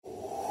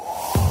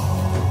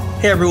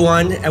Hey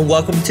everyone, and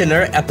welcome to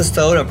another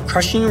episode of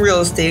Crushing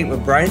Real Estate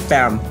with Brian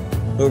Pham,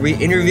 where we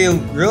interview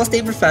real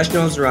estate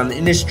professionals around the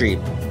industry.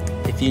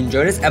 If you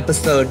enjoyed this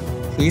episode,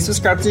 please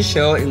subscribe to the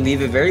show and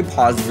leave a very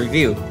positive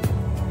review.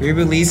 We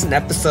release an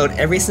episode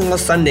every single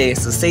Sunday,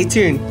 so stay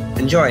tuned.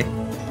 Enjoy.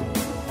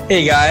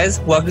 Hey guys,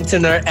 welcome to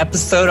another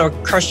episode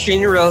of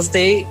Crushing Real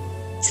Estate.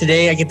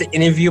 Today I get to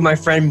interview my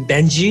friend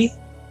Benji.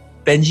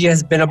 Benji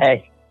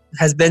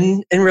has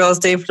been in real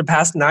estate for the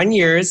past 9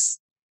 years.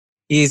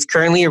 He's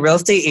currently a real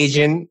estate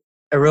agent,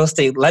 a real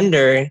estate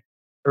lender,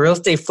 a real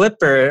estate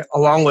flipper,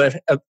 along with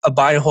a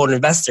buy and hold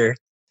investor.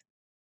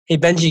 Hey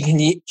Benji, can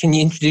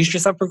you introduce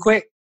yourself real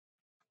quick?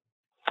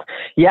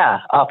 Yeah.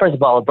 First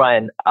of all,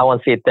 Brian, I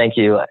want to say thank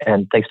you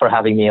and thanks for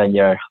having me on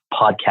your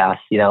podcast.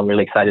 I'm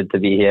really excited to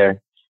be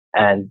here,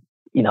 and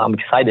I'm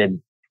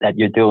excited that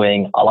you're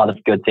doing a lot of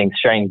good things,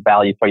 sharing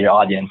value for your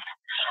audience.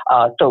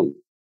 So,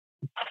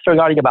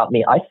 regarding about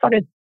me, I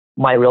started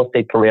my real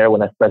estate career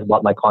when I first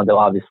bought my condo.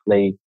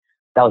 Obviously,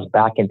 that was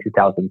back in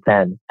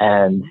 2010,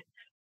 and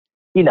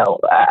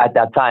at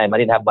that time I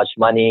didn't have much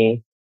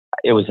money.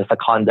 It was just a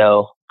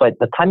condo, but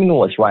the timing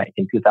was right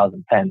in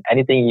 2010.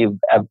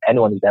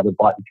 Anyone who's ever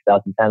bought in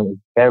 2010 was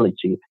fairly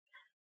cheap.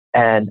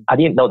 And I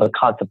didn't know the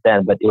concept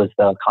then, but it was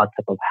the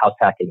concept of house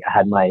hacking. I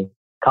had my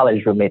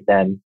college roommate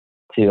then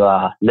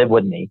to live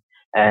with me.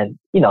 And,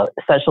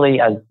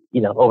 essentially as,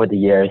 over the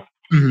years,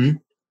 I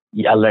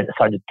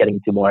started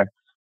getting to more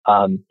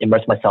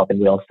immerse myself in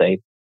real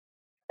estate.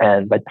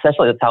 But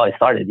essentially that's how I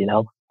started,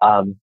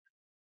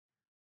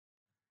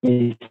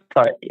 you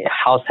start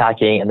house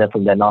hacking, and then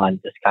from then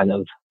on, just kind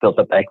of built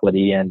up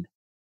equity and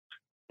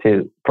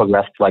to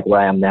progress to like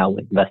where I am now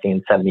with investing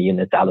in 70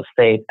 units out of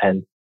state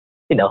and,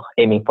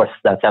 aiming for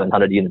that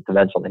 700 units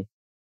eventually.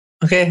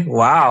 Okay.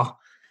 Wow.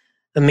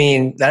 I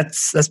mean,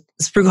 that's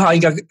pretty cool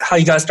how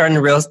you got started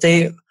in real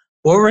estate.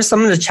 What were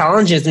some of the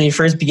challenges when you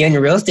first began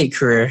your real estate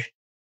career?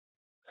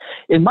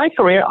 In my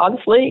career,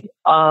 honestly,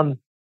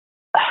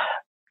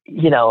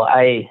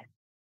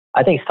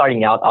 I think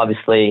starting out,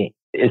 obviously,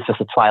 is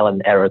just a trial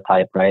and error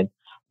type, right?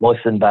 Most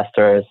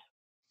investors,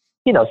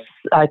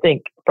 I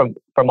think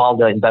from all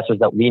the investors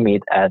that we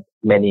meet at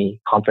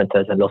many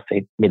conferences and real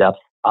estate meetups,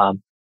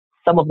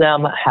 some of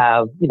them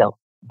have,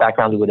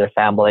 background with their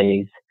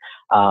families.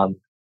 A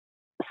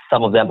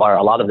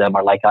lot of them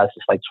are like us,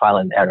 just like trial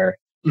and error.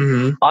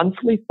 Mm-hmm.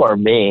 Honestly, for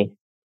me,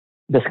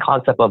 this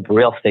concept of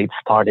real estate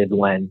started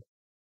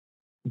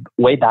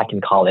way back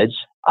in college.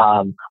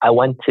 I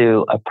went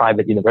to a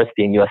private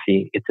university in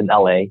USC. It's in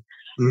LA.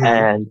 Mm-hmm.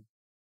 And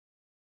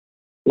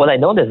what I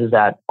noticed is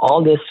that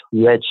all this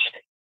rich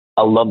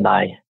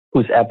alumni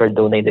who's ever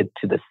donated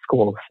to the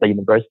schools, the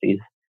universities,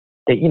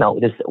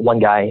 this one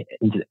guy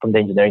from the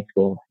engineering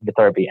school,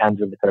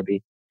 Andrew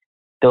Viterbi,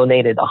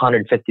 donated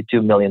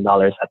 $152 million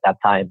at that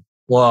time.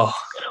 Wow.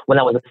 When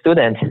I was a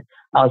student,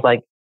 I was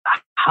like,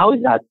 how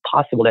is that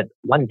possible that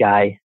one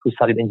guy who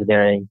studied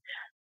engineering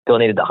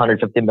donated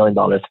 $150 million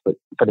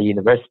for the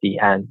university?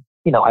 And,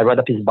 I read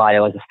up his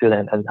bio as a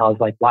student, and I was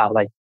like, wow,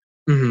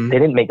 they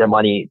didn't make their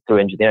money through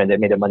engineering. They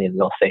made their money in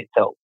real estate.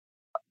 So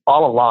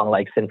all along,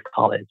 since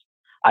college,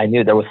 I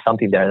knew there was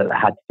something there that I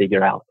had to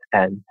figure out.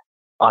 And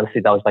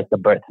honestly, that was like the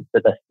birth.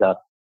 That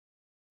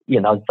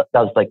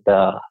was like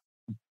the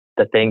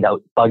thing that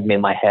bugged me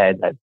in my head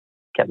that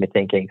kept me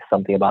thinking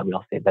something about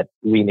real estate that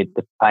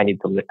I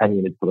needed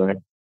to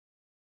learn.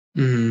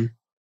 Mm-hmm.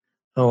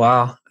 Oh,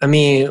 wow. I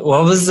mean,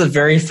 what was the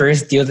very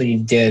first deal that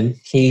you did?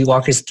 Can you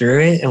walk us through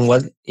it? And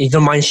what, you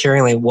don't mind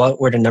sharing,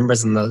 what were the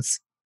numbers on those?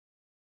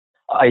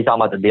 Are you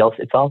talking about the deals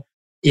itself?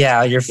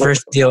 Yeah, your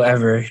first deal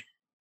ever.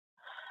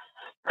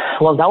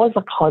 Well, that was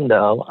a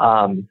condo,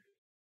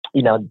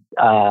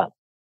 a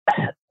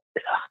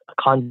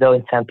condo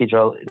in San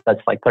Pedro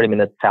that's like 30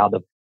 minutes south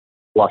of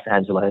Los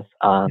Angeles.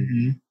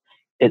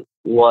 It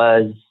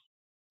was,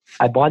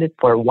 I bought it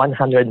for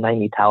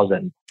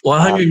 $190,000.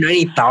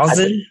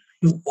 $190,000?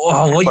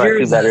 Wow, what year? For a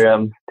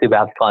two-bedroom,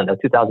 two-bath condo,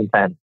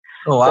 2010.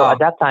 Oh, wow. So at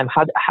that time,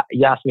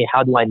 you asked me,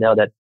 how do I know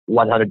that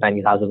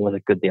 $190,000 was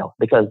a good deal?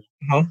 Because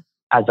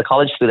as a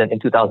college student in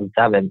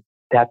 2007,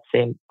 that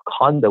same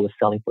condo was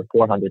selling for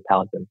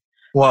 $400,000.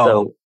 Wow.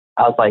 So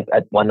I was like,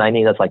 at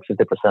 190, that's like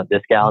 50%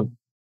 discount.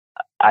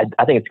 I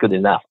think it's good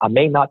enough. I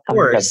may not come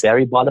to the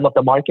very bottom of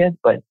the market,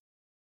 but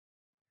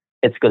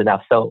it's good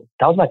enough. So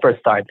that was my first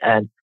start.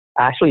 And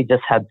I actually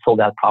just had sold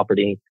that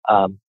property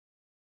a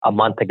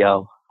month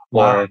ago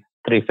for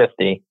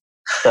 $350,000.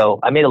 So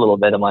I made a little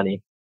bit of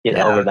money,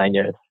 over 9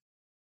 years.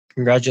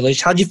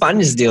 Congratulations. How'd you find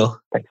this deal?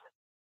 Thanks.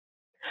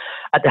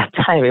 At that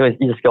time,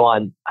 you just go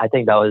on, I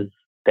think that was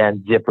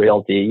then Zip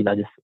Realty,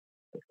 just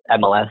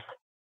MLS.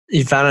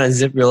 You found it on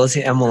Zip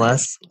Realty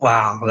MLS?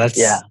 Wow.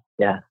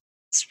 Yeah.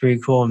 It's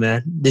pretty cool,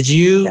 man. Did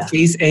you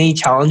face any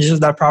challenges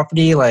with that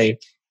property? Did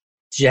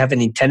you have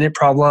any tenant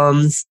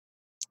problems?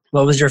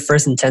 What was your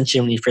first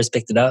intention when you first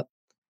picked it up?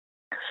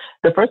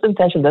 The first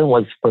intention then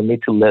was for me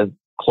to live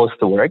close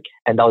to work.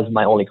 And that was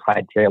my only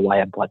criteria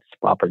why I bought this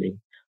property.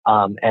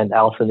 And I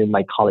also knew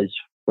my college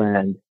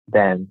friend,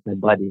 Dan, my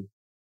buddy.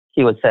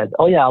 He would said,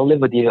 oh yeah, I'll live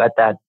with you at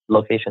that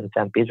location in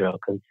San Pedro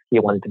because he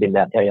wanted to be in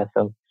that area.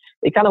 So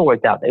it kind of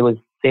worked out. It was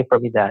safe for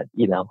me that,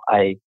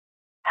 I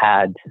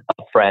had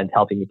a friend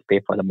helping me to pay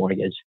for the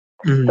mortgage.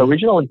 The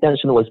original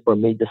intention was for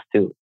me just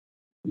to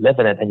live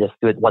in it and just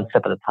do it one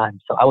step at a time.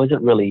 So I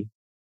wasn't really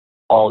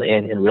all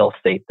in real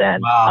estate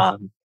then. Wow.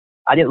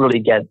 I didn't really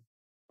get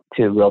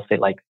to real estate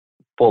like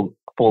full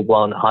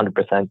blown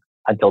 100%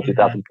 until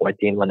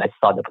 2014 when I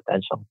saw the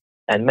potential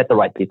and met the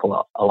right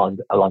people along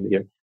the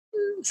years.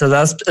 So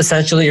that's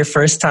essentially your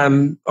first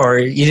time, or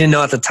you didn't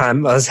know at the time,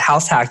 it was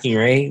house hacking,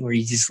 right? Where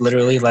you just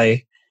literally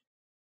like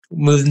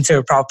moved into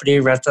a property,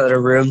 rented out a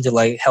room to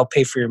like help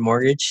pay for your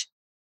mortgage.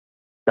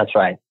 That's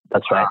right.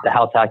 Wow. The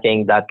house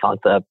hacking, that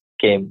concept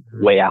came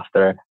way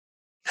after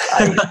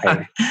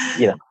I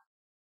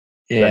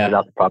rented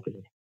out the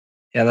property.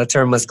 Yeah, that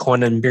term was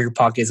coined in Bigger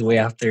Pockets way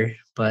after,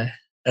 but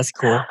that's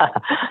cool.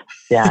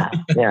 Yeah.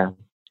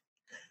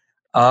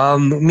 I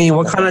mean,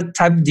 what kind of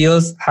type of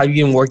deals have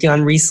you been working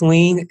on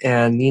recently?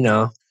 And,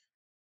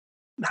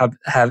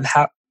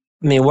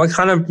 what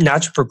kind of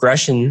natural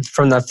progression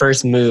from that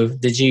first move?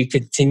 Did you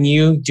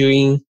continue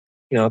doing,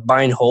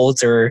 buying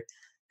holds, or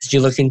did you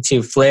look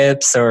into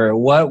flips, or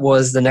what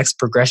was the next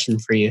progression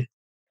for you?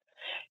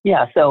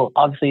 Yeah, so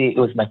obviously it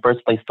was my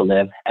first place to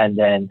live, and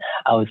then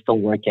I was still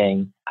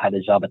working. I had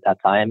a job at that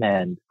time,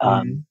 and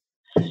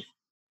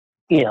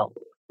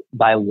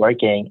by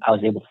working, I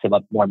was able to save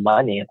up more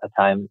money at the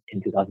time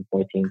in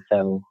 2014.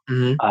 So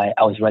I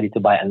was ready to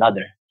buy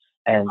another.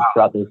 And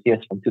throughout those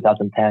years, from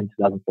 2010 to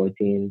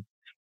 2014,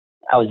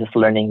 I was just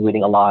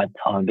reading a lot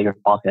on Bigger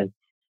Pockets,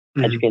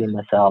 educating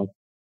myself,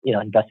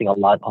 investing a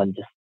lot on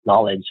just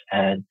knowledge,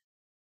 and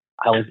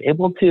I was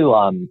able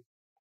to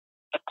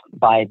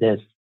buy this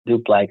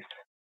duplex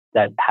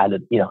that had a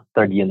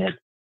third unit,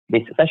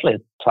 essentially a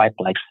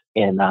triplex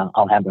in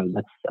Alhambra.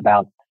 That's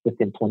about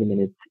 15-20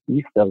 minutes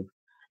east of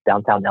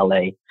downtown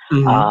LA.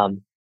 It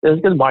was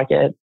a good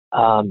market.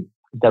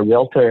 The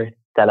realtor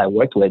that I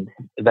worked with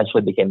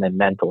eventually became my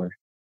mentor,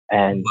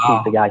 and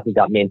he's the guy who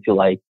got me into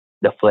like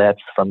the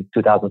flips from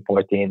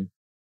 2014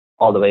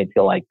 all the way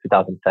until like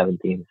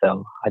 2017.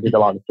 So I did a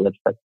lot of flips.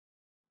 That's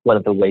one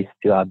of the ways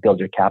to build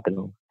your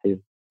capital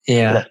too.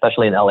 Yeah,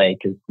 especially in LA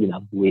because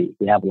we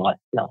have a lot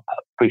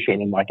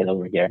appreciating market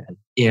over here, and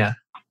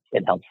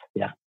it helps.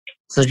 Yeah.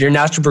 So your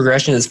natural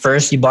progression is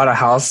first you bought a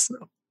house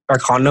or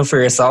condo for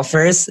yourself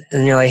first,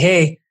 and you're like,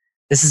 hey,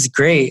 this is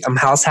great. I'm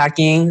house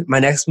hacking. My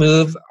next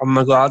move, I'm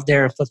gonna go out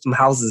there and flip some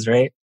houses,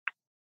 right?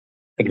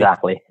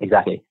 Exactly.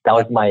 That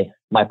was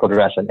my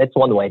progression. It's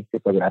one way to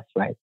progress,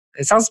 right?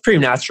 It sounds pretty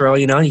natural,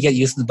 you get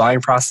used to the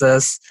buying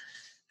process,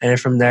 and then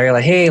from there you're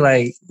like,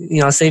 hey,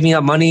 saving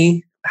up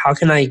money. How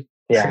can I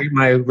create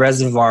my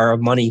reservoir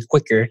of money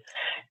quicker?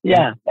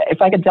 Yeah,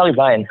 if I can tell you,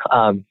 Brian,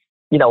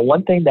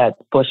 one thing that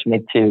pushed me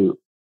to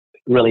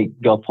really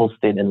go full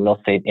steam in real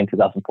estate in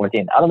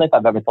 2014. I don't know if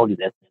I've ever told you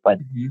this, but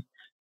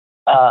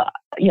I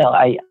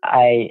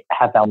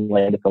have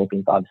family in the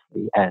Philippines,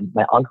 obviously, and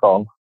my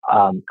uncle,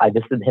 I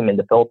visited him in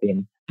the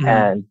Philippines,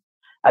 and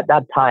at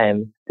that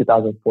time,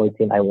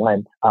 2014, I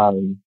went.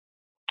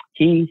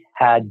 He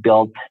had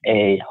built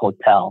a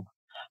hotel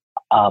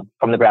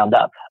from the ground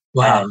up,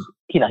 and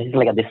he's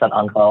like a distant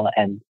uncle.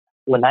 And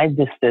when I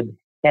visited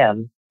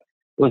him,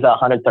 it was a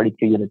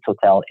 132 units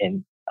hotel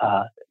in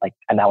like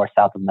an hour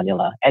south of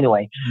Manila.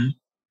 Anyway,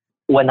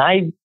 when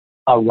I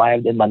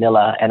arrived in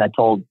Manila and I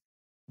told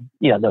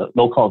the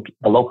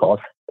locals,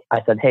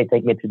 I said, hey,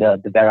 take me to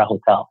the Vera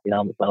Hotel,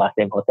 it's my last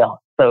name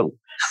Hotel. So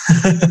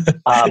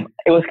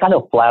it was kind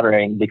of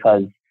flattering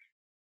because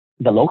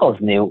the locals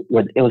knew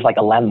it was like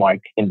a landmark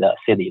in the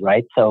city,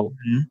 right? So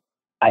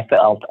I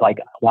felt like,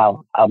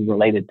 wow, I'm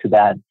related to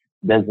that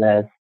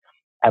business.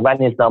 I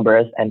ran his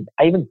numbers, and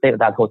I even stayed at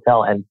that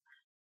hotel, and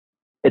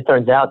it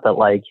turns out that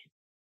like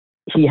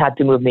he had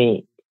to move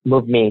me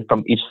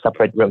from each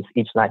separate rooms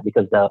each night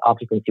because the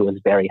occupancy was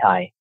very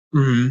high.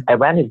 I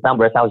ran his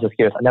numbers. I was just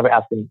curious. I never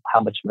asked him how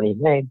much money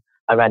he made.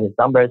 I ran his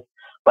numbers,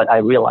 but I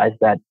realized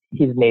that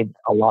he's made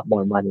a lot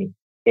more money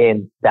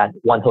in that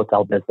one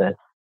hotel business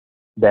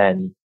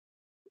than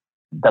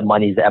the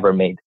money he's ever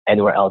made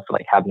anywhere else,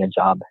 like having a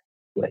job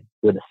with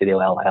the city of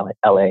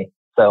LA.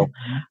 So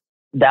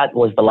that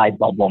was the light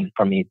bulb moment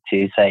for me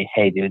to say,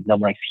 hey, dude, no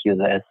more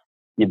excuses.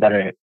 You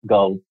better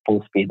go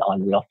full speed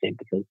on real estate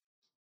because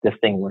this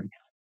thing works.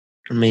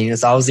 I mean,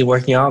 it's obviously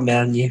working out,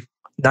 man.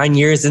 9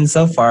 years in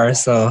so far,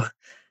 so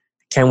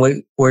can't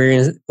wait where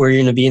you're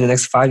going to be in the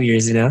next 5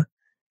 years, Dude,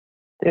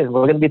 we're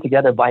going to be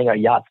together buying our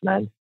yachts,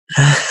 man.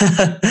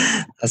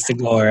 That's the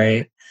goal,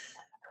 right?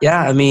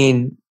 Yeah, I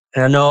mean,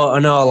 I know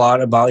a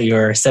lot about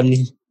your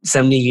 70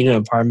 unit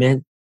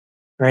apartment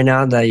right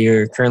now that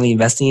you're currently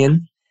investing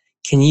in.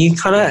 Can you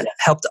kind of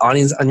help the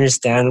audience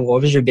understand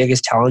what was your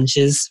biggest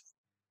challenges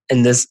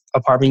in this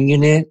apartment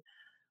unit?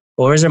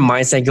 What was your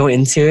mindset going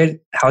into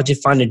it? How did you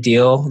find a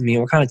deal? I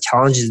mean, what kind of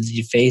challenges did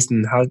you face,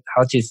 and how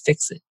did you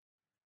fix it?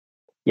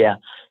 Yeah.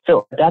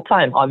 So at that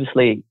time,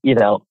 obviously,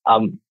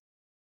 I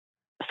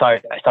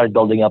started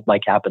building up my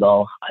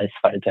capital. I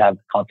started to have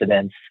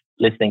confidence,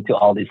 listening to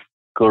all these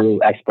guru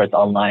experts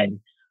online,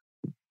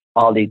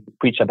 all they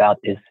preach about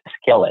is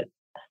scale it.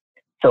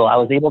 So I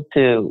was able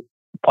to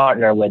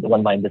partner with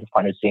one of my business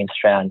partners, James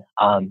Strand.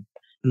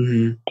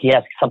 He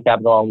has some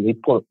capital. We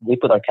put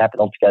our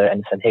capital together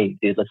and said, "Hey,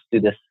 dude, let's do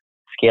this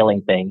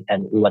scaling thing."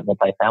 And we went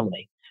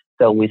multifamily.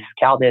 So we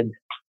scouted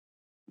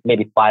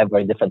maybe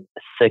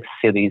 6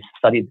 cities,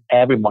 studied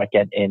every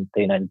market in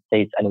the United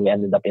States, and we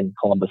ended up in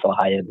Columbus,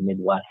 Ohio, the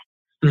Midwest.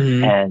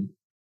 And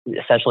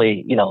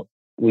essentially,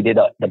 we did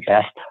the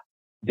best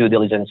due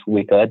diligence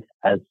we could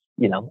as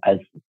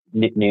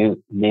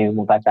new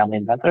multifamily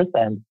investors,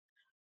 and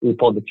we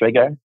pulled the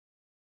trigger.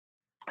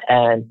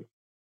 And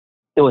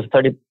it was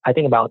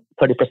about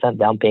 30%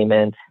 down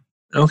payment.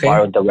 Okay.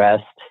 Borrowed the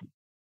rest.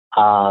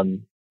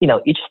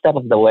 Each step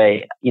of the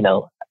way,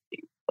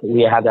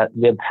 we've had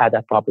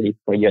that property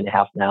for a year and a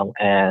half now,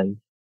 and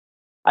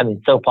I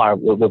mean, so far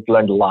we've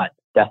learned a lot.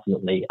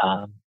 Definitely,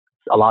 a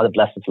lot of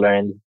lessons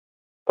learned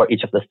for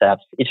each of the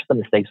steps, each of the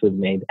mistakes we've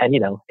made, and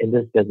in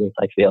this business,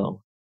 I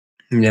feel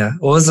what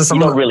was the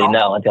you don't really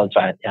know until you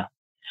try it.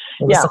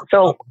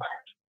 So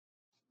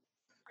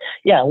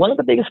one of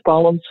the biggest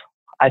problems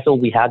I feel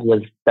we had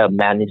was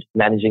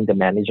managing the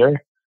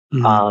manager.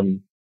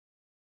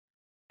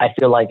 I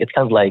feel like it's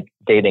kind of like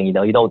dating. You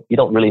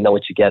don't really know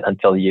what you get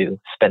until you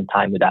spend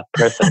time with that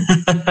person.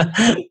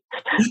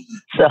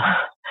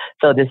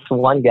 So this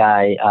one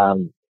guy,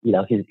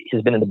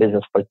 he's been in the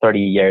business for 30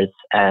 years,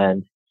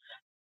 and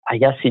I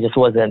guess he just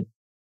wasn't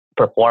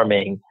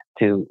performing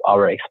to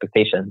our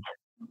expectations.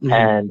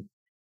 And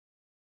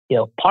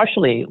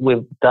partially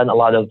we've done a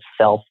lot of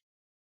self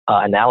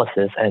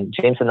analysis, and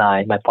James and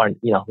I, my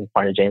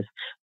partner James,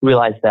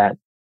 realized that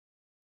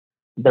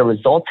the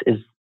results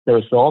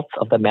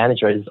of the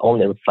manager is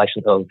only a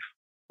reflection of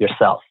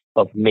yourself,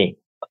 of me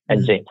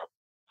and James.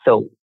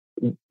 So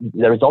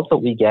the results that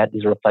we get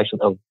is a reflection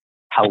of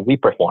how we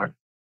perform.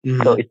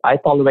 So if I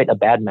tolerate a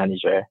bad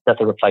manager, that's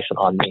a reflection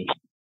on me.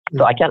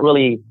 So I can't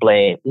really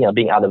blame,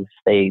 being out of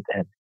state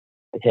and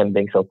him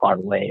being so far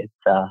away.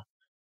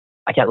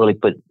 I can't really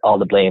put all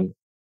the blame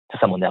to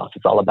someone else.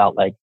 It's all about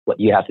like what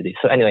you have to do.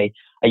 So anyway,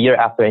 a year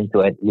after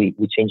into it, we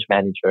changed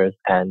managers,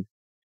 and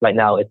right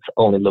now it's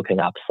only looking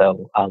up.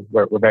 So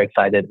we're very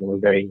excited, and we're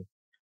very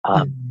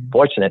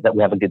fortunate that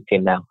we have a good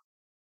team now.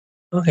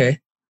 Okay.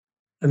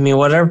 I mean,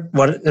 what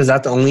is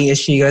that the only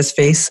issue you guys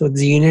face with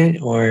the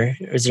unit, or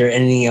is there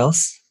anything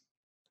else?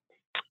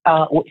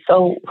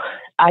 So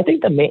I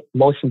think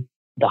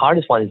the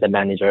hardest one is the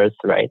managers,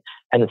 right?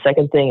 And the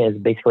second thing is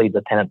basically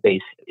the tenant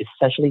base.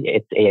 Essentially,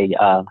 it's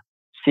a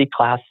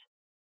C-class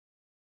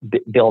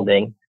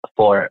building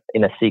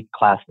in a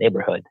C-class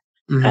neighborhood.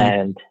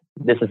 And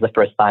this is the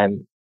first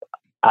time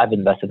I've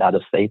invested out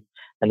of state,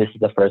 and this is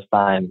the first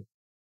time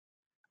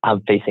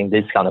I'm facing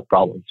these kind of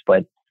problems.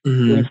 But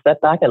when you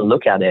step back and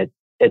look at it,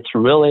 it's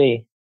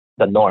really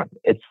the norm.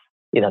 It's,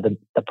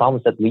 the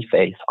problems that we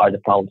face are the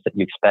problems that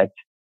you expect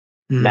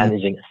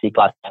managing a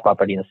C-class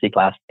property in a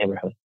C-class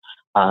neighborhood.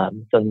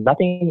 So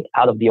nothing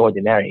out of the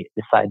ordinary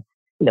besides,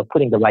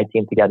 putting the right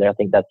team together. I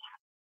think that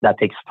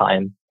takes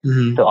time.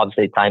 So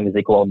obviously time is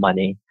equal to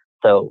money.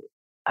 So,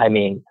 I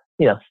mean,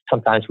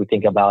 sometimes we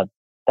think about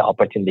the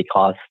opportunity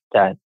cost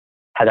that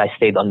had I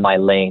stayed on my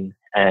lane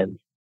and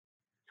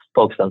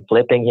focused on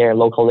flipping here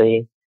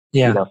locally,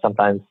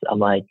 sometimes I'm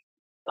like,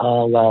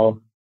 oh, well,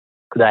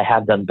 could I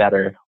have done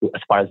better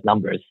as far as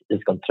numbers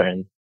is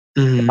concerned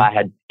if I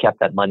had kept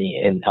that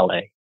money in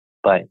LA?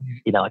 But,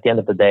 at the end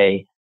of the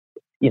day,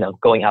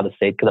 going out of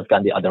state could have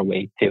gone the other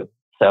way too.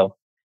 So,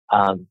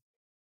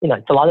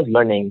 it's a lot of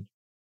learning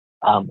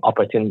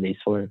opportunities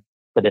for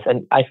this.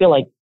 And I feel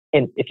like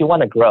if you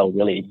want to grow,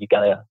 really, you got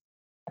to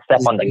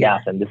step on the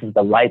gas, and this is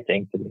the right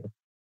thing to do.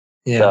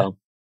 So,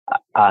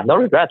 no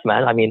regrets,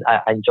 man. I mean,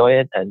 I enjoy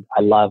it, and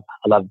I love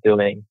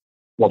doing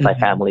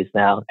multifamilies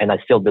now, and I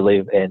still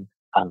believe in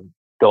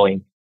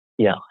going,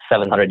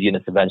 700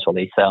 units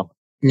eventually. So,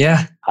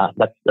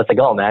 that's a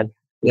goal, man.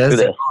 Let's do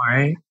this. All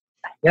right.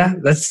 Yeah,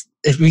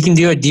 if we can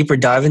do a deeper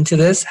dive into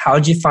this. How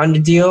did you find the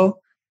deal?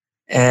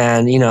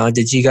 And,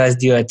 did you guys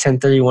do a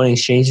 1031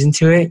 exchange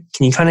into it?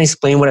 Can you kind of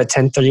explain what a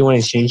 1031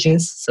 exchange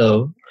is?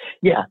 So,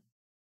 yeah,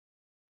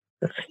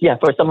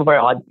 for some of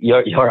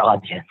your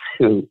audience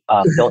who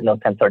don't know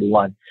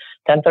 1031,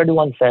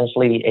 1031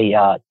 essentially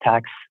a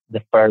tax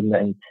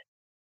deferment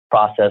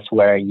process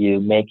where you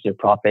make your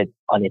profit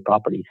on a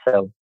property.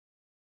 So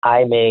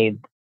I made,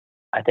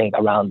 I think,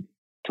 around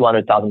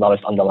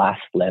 $200,000 on the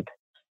last flip.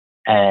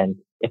 And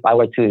if I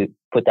were to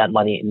put that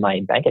money in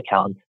my bank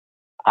account,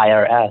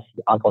 IRS,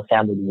 Uncle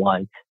Sam would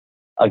want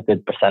a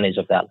good percentage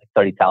of that,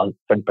 like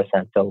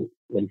 30%. So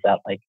what is that,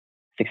 like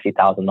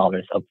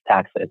 $60,000 of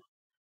taxes?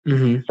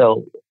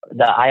 So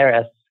the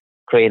IRS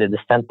created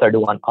this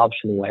 1031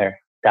 option where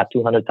that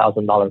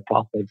 $200,000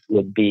 profit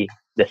would be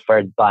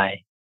deferred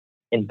by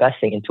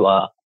investing into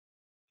a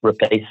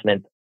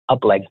replacement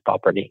uplegs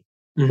property.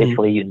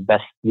 Basically, you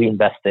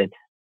reinvest it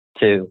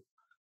to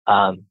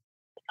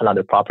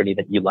another property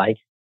that you like,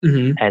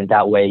 and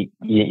that way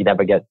you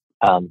never get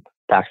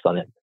taxed on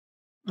it.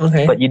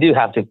 Okay. But you do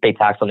have to pay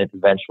tax on it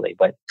eventually.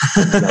 But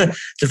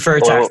defer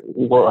tax.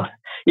 We're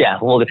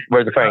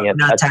deferring it.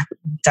 Not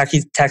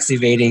tax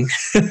evading.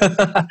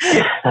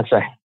 That's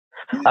right.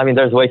 I mean,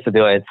 there's ways to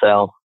do it.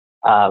 So,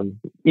 but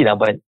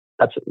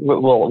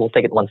we'll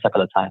take it one step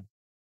at a time.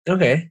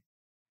 Okay.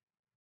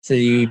 So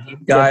you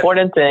got the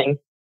important thing.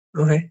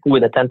 Okay.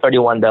 With a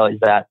 1031 though is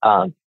that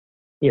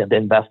the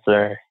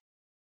investor,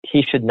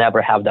 he should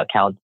never have the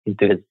account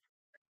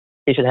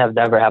he should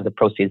never have the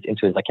proceeds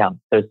into his account.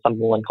 There's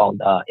someone called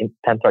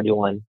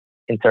 1031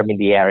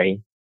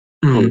 intermediary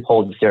who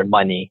holds your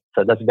money.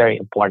 So that's very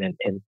important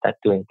in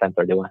doing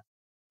 1031.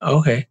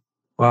 Okay.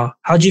 Wow.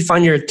 How'd you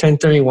find your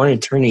 1031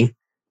 attorney?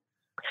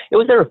 It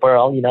was a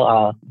referral,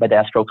 by the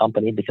escrow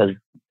company, because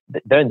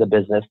they're in the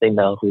business. They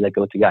know who the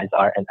go-to guys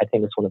are. And I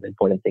think it's one of the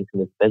important things in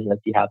this business.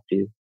 You have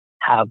to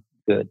have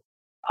good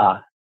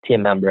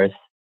team members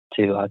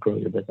to grow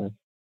your business.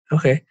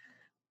 Okay.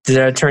 Did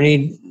the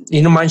attorney,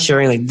 you don't mind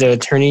sharing, like the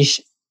attorney,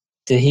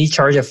 did he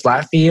charge a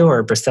flat fee or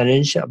a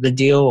percentage of the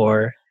deal,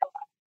 or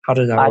how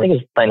did that work? I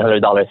think it's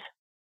 $900.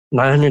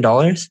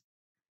 $900?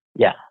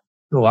 Yeah.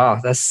 Oh, wow.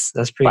 That's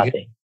pretty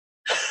good.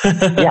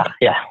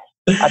 Yeah.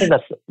 I think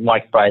that's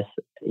market price.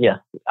 Yeah.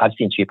 I've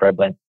seen cheaper,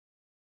 but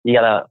you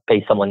gotta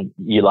pay someone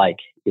you like.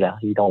 You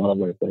don't want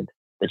to work with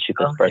the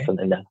cheapest person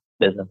in the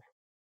business.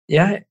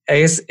 Yeah,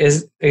 I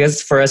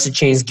guess for us to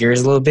change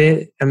gears a little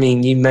bit. I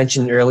mean, you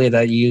mentioned earlier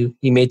that you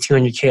made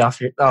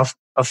 $200K off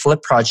a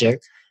flip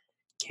project.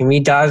 Can we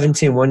dive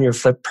into one of your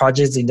flip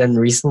projects you've done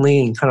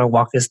recently and kind of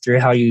walk us through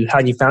how you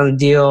found a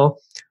deal?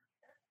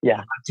 Yeah.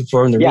 How you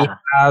formed the rehab?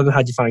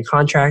 How'd you find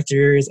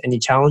contractors? Any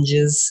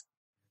challenges?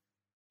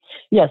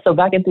 Yeah. So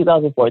back in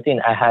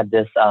 2014, I had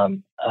this,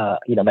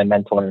 my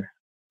mentor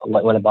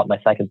when I bought my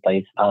second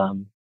place.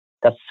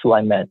 That's who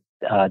I met,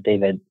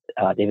 David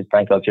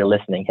Franco. If you're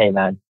listening, hey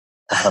man.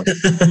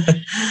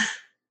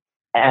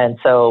 And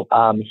so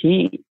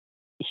he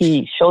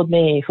showed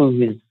me who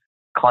his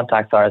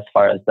contacts are as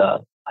far as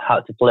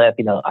how to flip.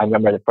 I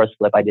remember the first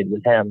flip I did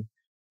with him.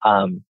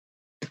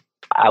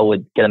 I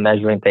would get a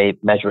measuring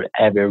tape, measure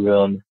every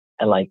room,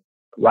 and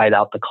write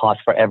out the cost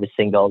for every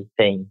single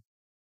thing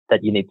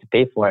that you need to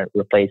pay for and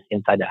replace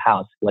inside the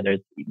house. Whether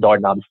it's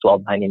doorknobs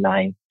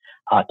 $12.99,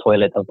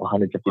 toilet of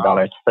 $150.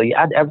 Wow. So you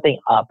add everything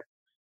up,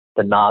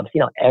 the knobs,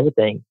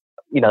 everything.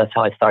 That's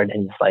how I started,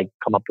 and just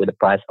come up with a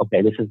price.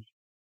 Okay, this is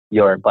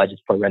your budget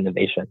for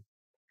renovation.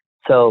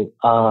 So,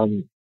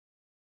 and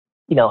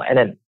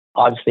then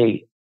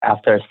obviously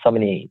after so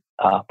many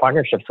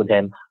partnerships with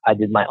him, I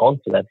did my own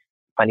flips,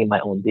 finding my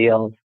own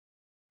deals,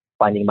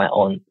 finding my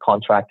own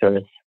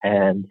contractors,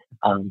 and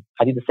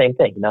I did the same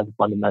thing. The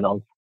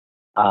fundamentals.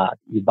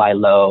 You buy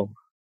low,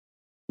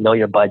 know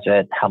your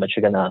budget, how much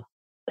you're gonna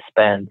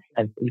spend,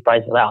 and you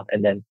price it out,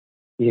 and then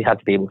you have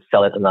to be able to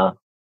sell it on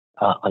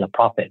a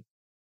profit.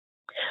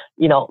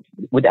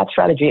 With that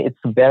strategy, it's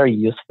very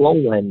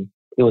useful when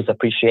it was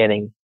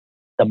appreciating.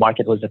 The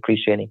market was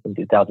appreciating from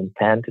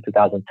 2010 to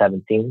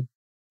 2017,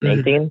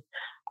 18.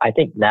 I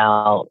think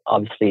now,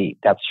 obviously,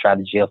 that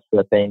strategy of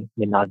flipping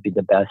may not be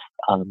the best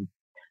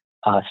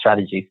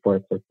strategy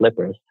for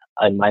flippers,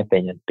 in my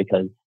opinion,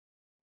 because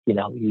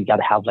you got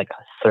to have a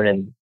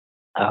certain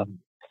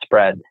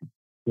spread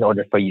in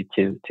order for you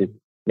to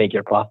make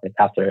your profit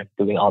after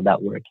doing all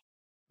that work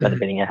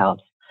renovating a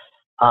house.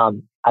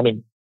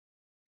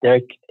 There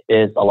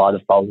is a lot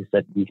of problems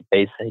that you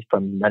face,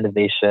 from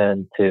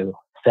renovation to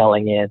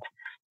selling it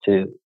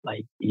to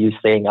you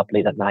staying up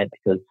late at night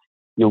because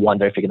you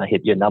wonder if you're going to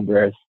hit your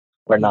numbers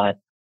or not.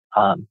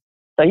 I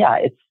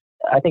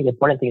think the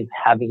important thing is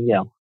having,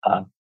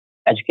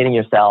 educating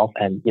yourself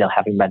and,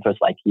 having mentors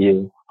like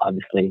you,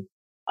 obviously,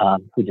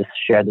 who just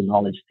share the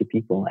knowledge to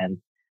people, and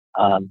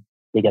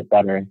they get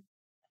better.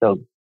 So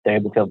they're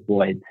able to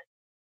avoid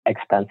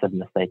expensive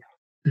mistakes.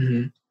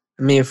 Mm-hmm.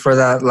 I mean, for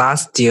that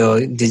last deal,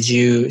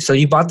 so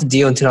you bought the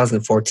deal in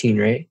 2014,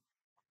 right?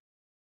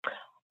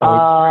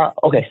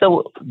 Okay.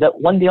 So the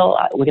one deal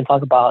we can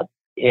talk about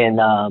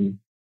the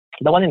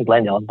one in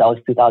Glendale, that was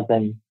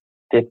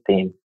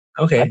 2015.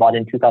 Okay. I bought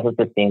in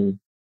 2015.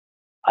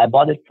 I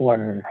bought it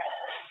for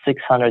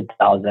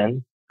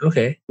 $600,000.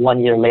 Okay. 1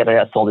 year later,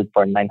 I sold it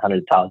for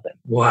 $900,000.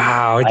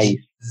 Wow. I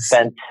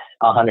spent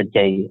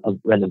 $100K of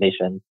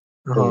renovation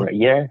over a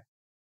year,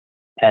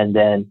 and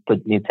then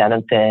put new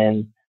tenants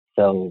in.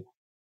 So,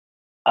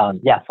 sold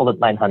at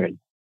 $900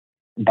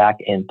 back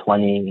in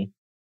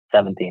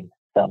 2017.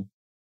 So,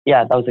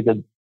 that was a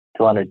good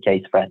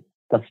 $200K spread.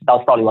 That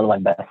was probably one of my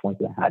best ones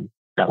that I had.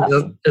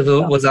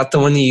 Was that the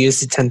one you used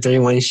to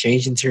 1031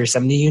 exchange into your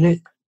 70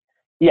 unit?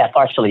 Yeah,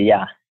 partially.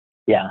 Yeah.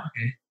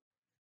 Okay.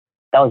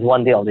 That was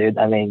one deal, dude.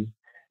 I mean,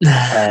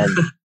 and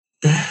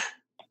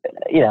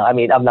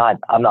I'm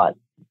not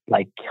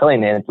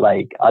killing it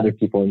like other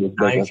people in this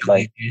business,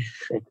 but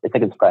it's a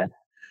good spread.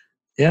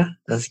 Yeah,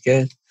 that's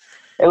good.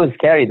 It was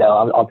scary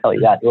though. I'll tell you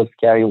that. It was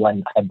scary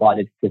when I bought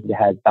it because it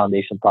had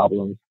foundation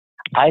problems.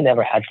 I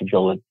never had to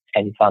deal with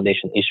any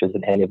foundation issues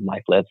in any of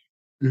my flips.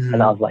 Mm-hmm.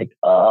 And I was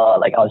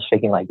I was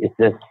shaking, is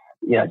this,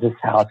 just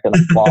how it's going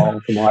to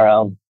fall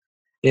tomorrow?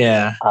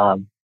 Yeah.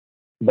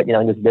 But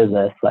in this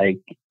business, like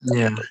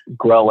Yeah.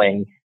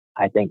 growing,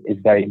 I think is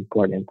very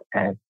important.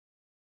 And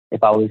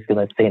if I was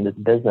going to stay in this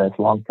business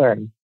long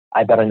term,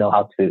 I better know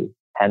how to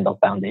handle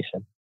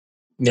foundation.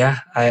 Yeah,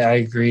 I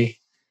agree.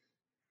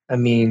 I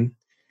mean,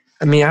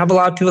 I have a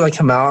lot of people that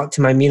come out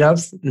to my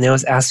meetups and they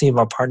always ask me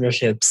about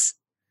partnerships.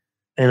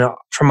 And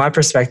from my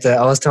perspective, I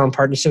always tell them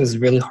partnership is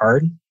really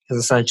hard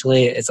because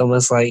essentially it's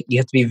almost like you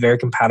have to be very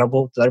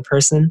compatible with the other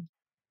person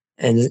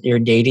and you're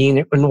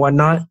dating and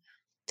whatnot.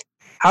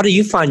 How do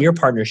you find your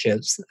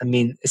partnerships? I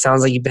mean, it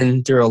sounds like you've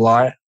been through a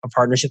lot of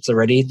partnerships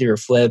already, through your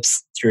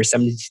flips, through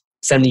your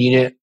 70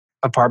 unit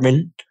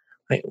apartment.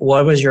 Like,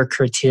 what was your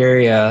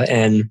criteria?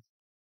 And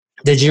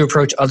did you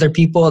approach other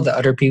people? The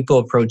other people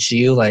approach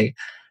you? Like,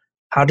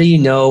 how do you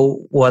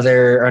know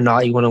whether or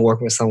not you want to work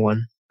with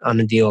someone on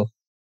a deal?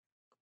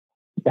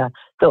 Yeah.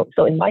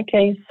 So in my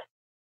case,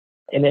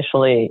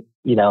 initially,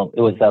 it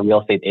was a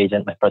real estate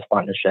agent, my first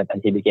partnership, and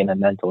he became a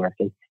mentor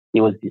because he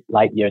was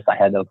light years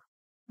ahead of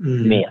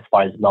me as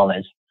far as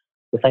knowledge.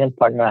 The second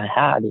partner I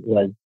had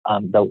was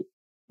the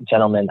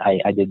gentleman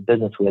I did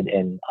business with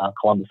in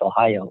Columbus,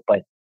 Ohio,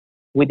 but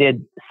we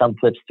did some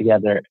flips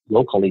together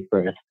locally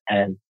first.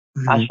 And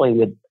actually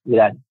with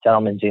that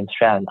gentleman, James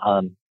Tran,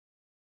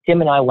 him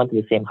and I went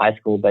to the same high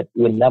school, but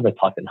we never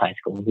talked in high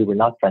school. We were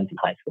not friends in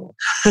high school.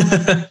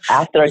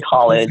 After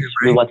college,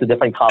 we went to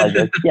different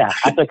colleges. Yeah,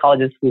 after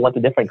colleges, we went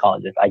to different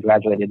colleges. I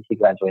graduated, he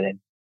graduated.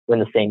 We're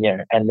in the same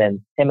year. And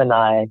then him and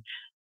I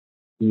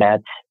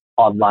met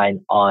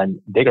online on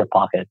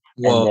BiggerPockets.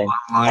 Whoa, and then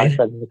online? I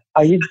said,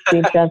 are you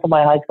James Tran from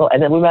my high school?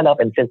 And then we met up,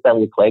 and since then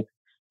we clicked.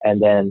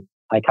 And then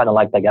I kind of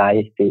liked the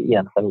guy.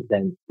 So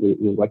then we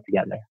worked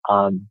together.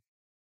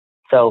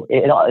 So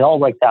it all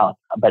worked out.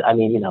 But I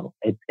mean,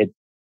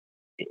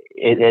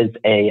 it is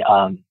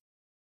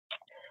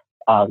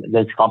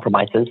there's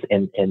compromises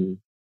in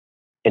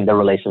the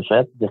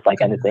relationship, just like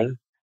anything.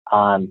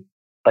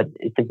 But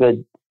it's a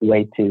good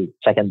way to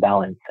check and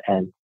balance,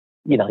 and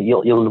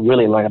you'll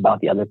really learn about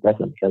the other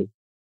person because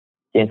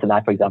James and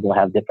I, for example,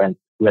 have different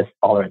risk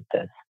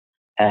tolerances,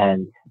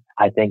 and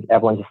I think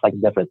everyone's just like a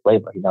different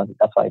flavor.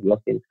 That's why real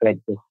estate is great.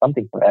 There's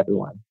something for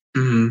everyone,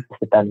 just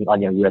depending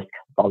on your risk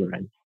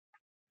tolerance.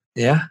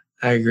 Yeah,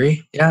 I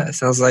agree. Yeah, it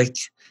sounds like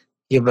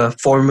you have a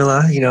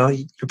formula.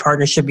 Your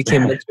partnership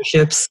became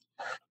mentorships,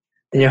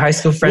 and your high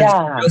school friends,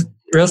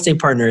 real estate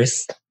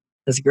partners.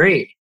 That's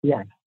great.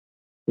 Yeah.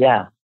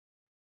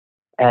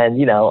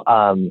 And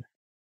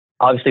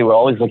obviously we're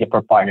always looking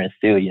for partners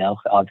too.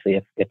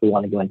 Obviously if we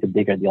want to go into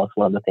bigger deals,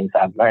 one of the things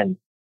I've learned,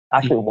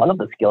 actually one of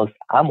the skills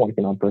I'm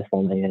working on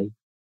personally is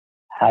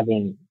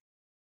having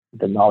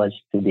the knowledge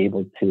to be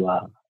able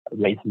to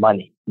raise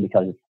money,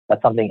 because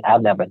that's something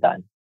I've never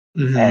done.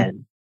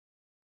 And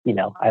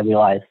I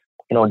realized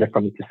in order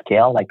for me to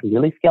scale, like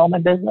really scale my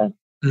business,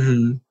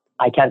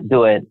 I can't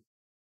do it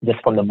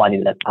just from the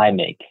money that I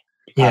make.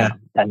 That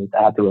means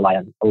I have to rely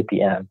on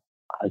OPM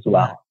as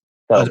well.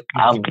 So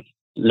I'm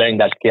learning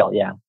that skill.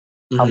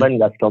 I'm learning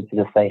that skill to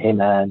just say, hey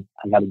man,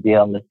 I got a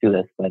deal, let's do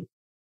this. But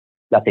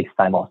that takes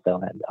time also,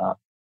 and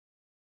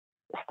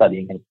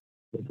studying it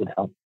would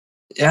help.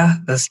 Yeah,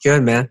 that's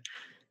good, man.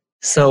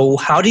 So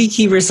how do you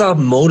keep yourself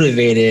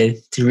motivated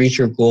to reach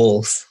your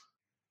goals?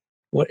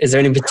 Is there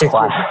any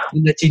particular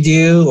thing that you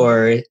do,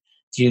 or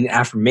do you do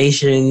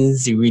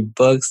affirmations? Do you read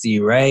books? Do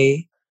you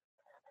write?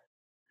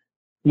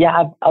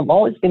 Yeah, I've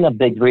always been a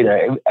big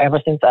reader.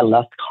 Ever since I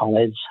left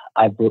college,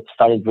 I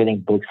started reading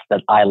books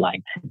that I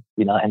liked,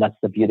 and that's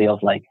the beauty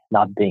of like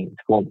not being in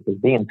school, because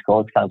being in school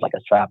is kind of like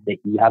a trap.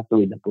 You have to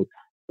read the books,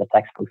 the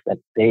textbooks that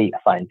they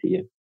assign to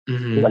you,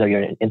 whether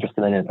you're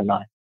interested in it or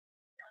not.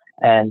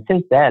 And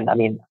since then, I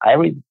mean, I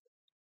read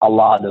a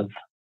lot of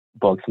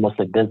books,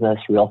 mostly business,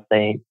 real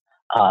estate,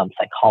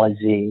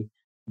 psychology,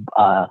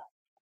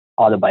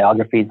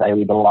 autobiographies. I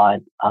read a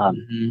lot.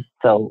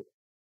 So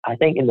I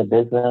think in the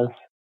business,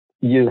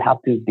 you have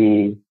to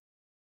be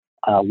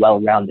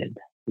well-rounded,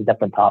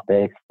 different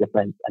topics,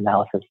 different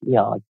analysis.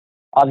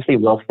 Obviously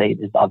real estate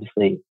is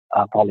obviously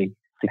probably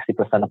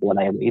 60% of what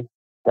I read.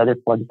 The other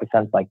 40%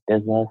 is like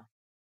business,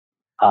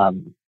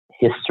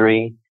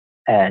 history,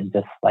 and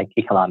just like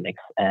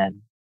economics and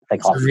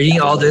psychology. So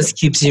reading all this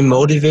keeps you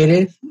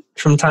motivated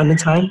from time to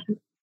time?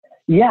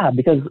 Yeah,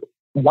 because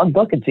one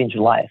book can change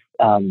your life.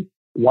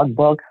 One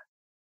book,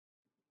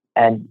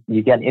 and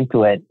you get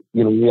into it,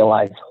 you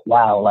realize,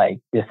 wow, like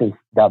this is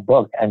the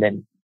book. And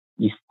then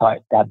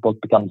that book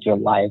becomes your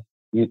life.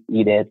 You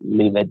eat it,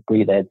 live it,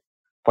 breathe it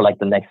for like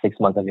the next 6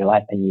 months of your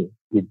life, and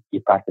you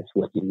practice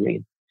what you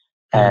read.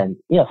 And,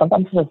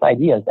 sometimes it's just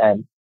ideas,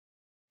 and,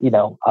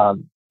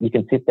 you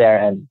can sit there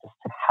and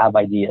just have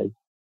ideas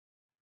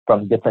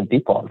from different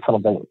people, some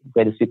of the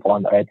greatest people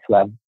on the earth who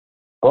have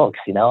books,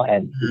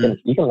 and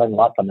you can learn a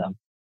lot from them.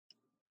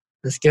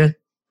 That's good.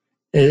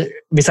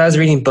 Besides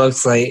reading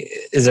books, like,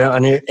 is there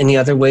any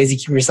other ways you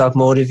keep yourself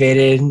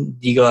motivated?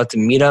 Do you go out to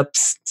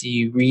meetups? Do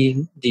you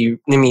read?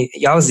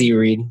 Obviously you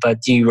read,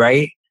 but do you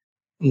write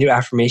and do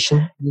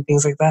affirmation and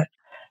things like that?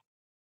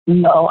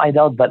 No, I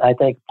don't. But I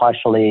think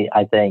partially,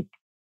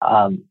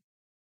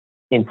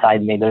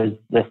 inside me,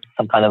 there's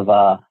some kind of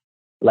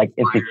like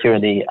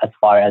insecurity as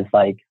far as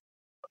like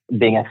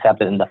being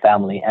accepted in the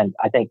family. And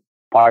I think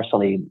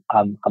partially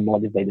I'm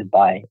motivated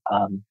by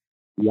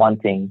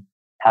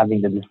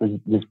having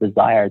this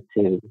desire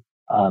to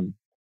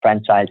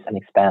franchise and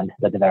expand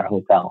the De Vera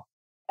Hotel.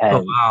 Oh,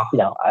 And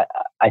wow.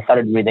 I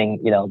started reading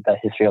the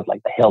history of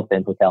like the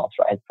Hilton hotels,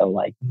 right? So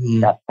like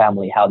that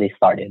family, how they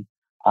started.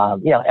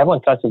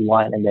 Everyone starts with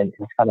one, and then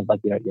it's kind of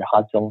like your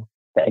hustle,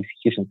 the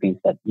execution piece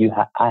that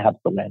I have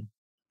to learn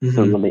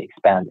to really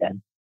expand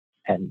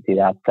and do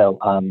that. So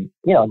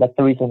that's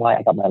the reason why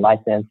I got my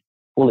license,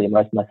 fully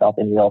immerse myself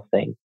in real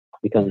estate,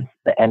 because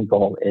the end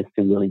goal is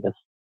to really just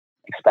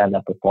expand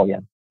that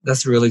portfolio.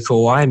 That's really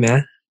cool. Why,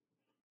 man?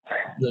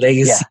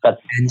 Legacy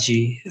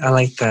Benji. I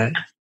like that.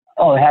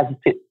 Oh, it has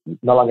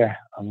no longer.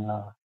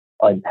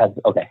 It has.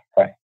 Okay,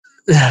 sorry.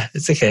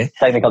 It's okay.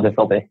 Technical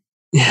difficulty.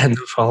 Yeah, no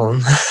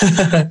problem.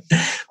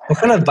 What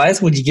kind of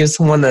advice would you give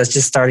someone that's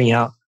just starting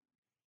out?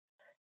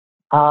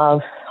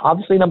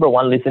 Obviously, number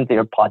one, listen to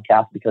your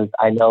podcast, because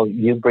I know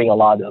you bring a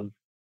lot of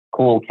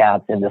cool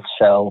cats in this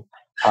show.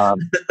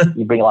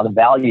 You bring a lot of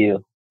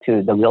value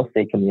to the real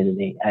estate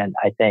community, and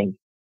I think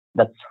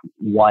that's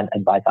one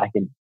advice I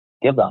can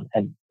give them.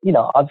 And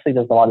obviously,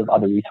 there's a lot of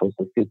other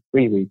resources too,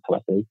 free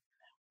resources,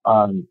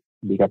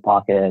 Bigger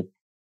Pockets,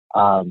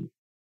 some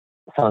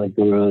of the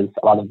gurus,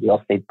 a lot of real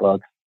estate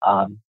books.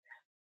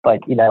 But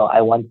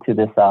I went to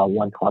this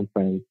one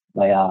conference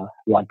by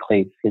Rod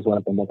Khleif. He's one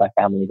of the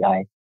multifamily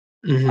guys.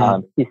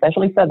 He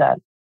essentially said that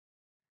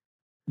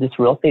this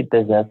real estate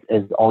business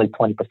is only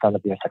 20%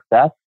 of your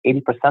success.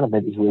 80% of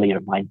it is really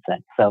your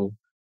mindset. So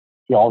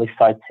he always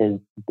starts his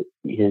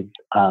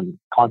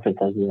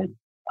conferences with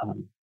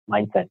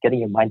mindset, getting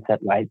your mindset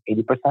right,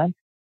 80%.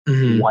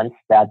 Once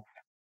that's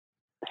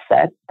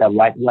set the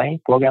right way,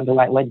 programmed the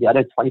right way, the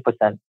other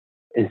 20%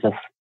 is just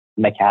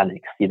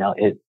mechanics. You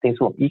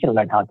can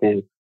learn how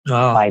to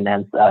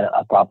finance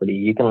a property.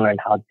 You can learn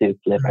how to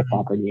flip a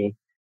property,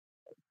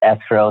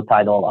 escrow,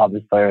 title,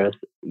 officers,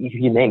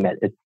 you name it.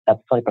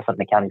 That's 20%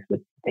 mechanics, but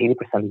 80%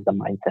 is the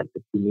mindset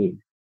that you need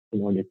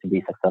in order to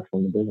be successful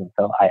in the business.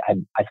 So I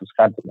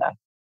subscribe to that.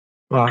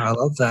 Wow, I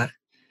love that.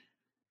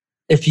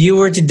 If you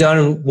were to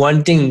done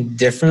one thing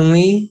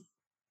differently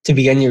to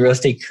begin your real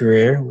estate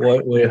career,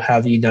 what would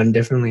have you done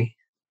differently?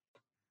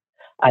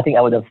 I think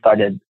I would have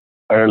started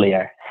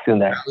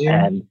sooner.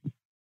 And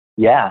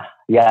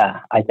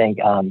I think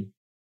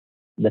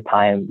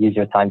use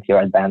your time to your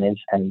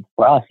advantage. And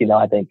for us,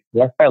 I think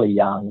we're fairly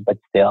young, but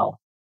still,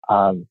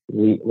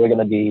 we're going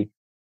to be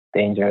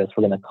dangerous.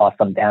 We're going to cause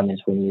some damage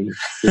when we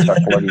reach our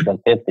 40s and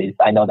 50s.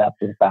 I know that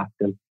for a fact,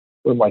 because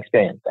we're more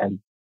experienced. And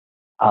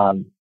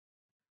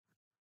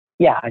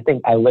I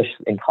think I wish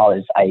in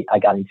college I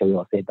got into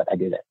real estate, but I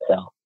didn't.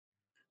 So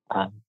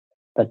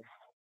that's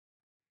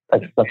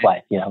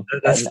life,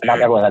 Not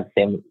everyone has the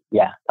same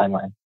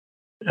timeline.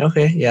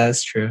 Okay, yeah,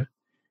 that's true.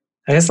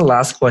 I guess the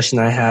last question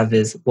I have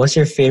is, what's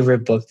your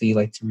favorite book that you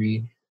like to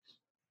read?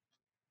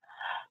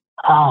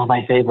 Oh,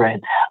 my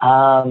favorite.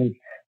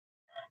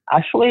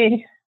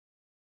 Actually,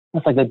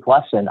 that's a good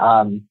question.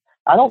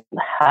 I don't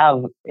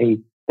have a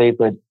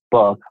favorite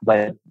book,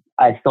 but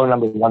I still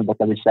remember one book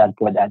that Rich Dad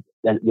Poor Dad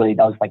that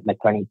was like my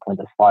turning point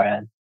as far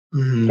as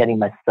getting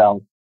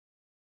myself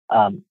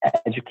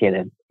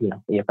educated,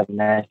 your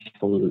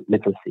financial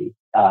literacy.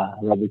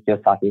 Robert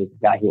Kiyosaki is the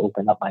guy who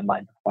opened up my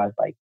mind as far as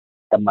like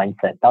the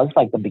mindset. That was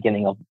like the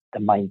beginning of the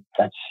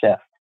mindset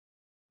shift.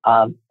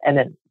 And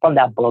then from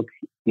that book,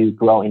 you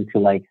grow into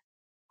like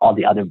all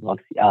the other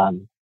books,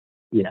 from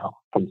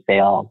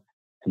sales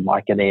to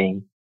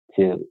marketing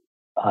to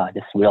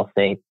just real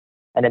estate.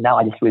 And then now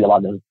I just read a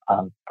lot of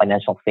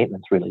financial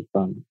statements really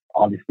from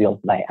all these deals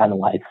that I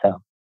analyze.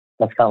 So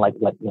that's kind of like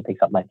what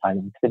takes up my time.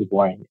 It's pretty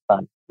boring. It's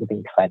not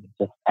anything exciting,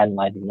 just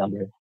analyzing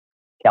numbers,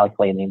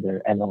 calculating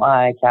their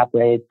NOI, cap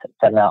rates,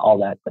 etc., all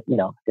that. But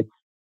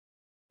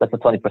that's the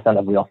 20%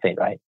 of real estate,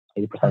 right?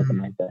 80% of the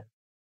mindset.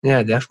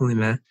 Yeah, definitely,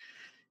 man.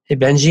 Hey,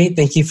 Benji,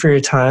 thank you for your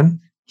time.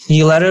 Can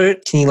you let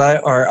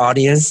our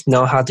audience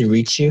know how to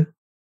reach you?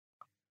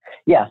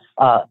 Yes.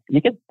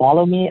 You can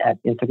follow me at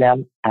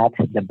Instagram at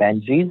the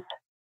Benjis,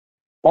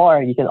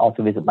 or you can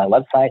also visit my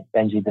website,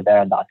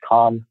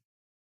 benjidevera.com.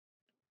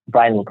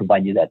 Brian will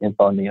provide you that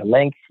info in your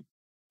link.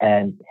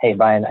 And hey,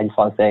 Brian, I just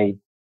want to say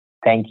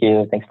thank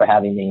you. Thanks for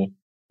having me.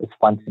 It's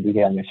fun to be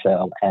here on your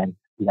show, and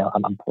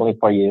I'm pulling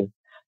for you.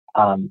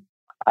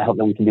 I hope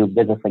that we can do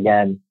business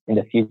again in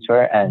the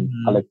future, and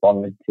I look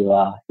forward to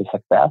your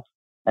success.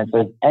 And if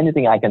there's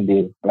anything I can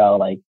do, bro,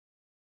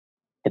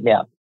 hit me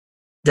up.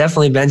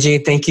 Definitely,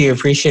 Benji. Thank you.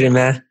 Appreciate it,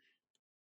 man.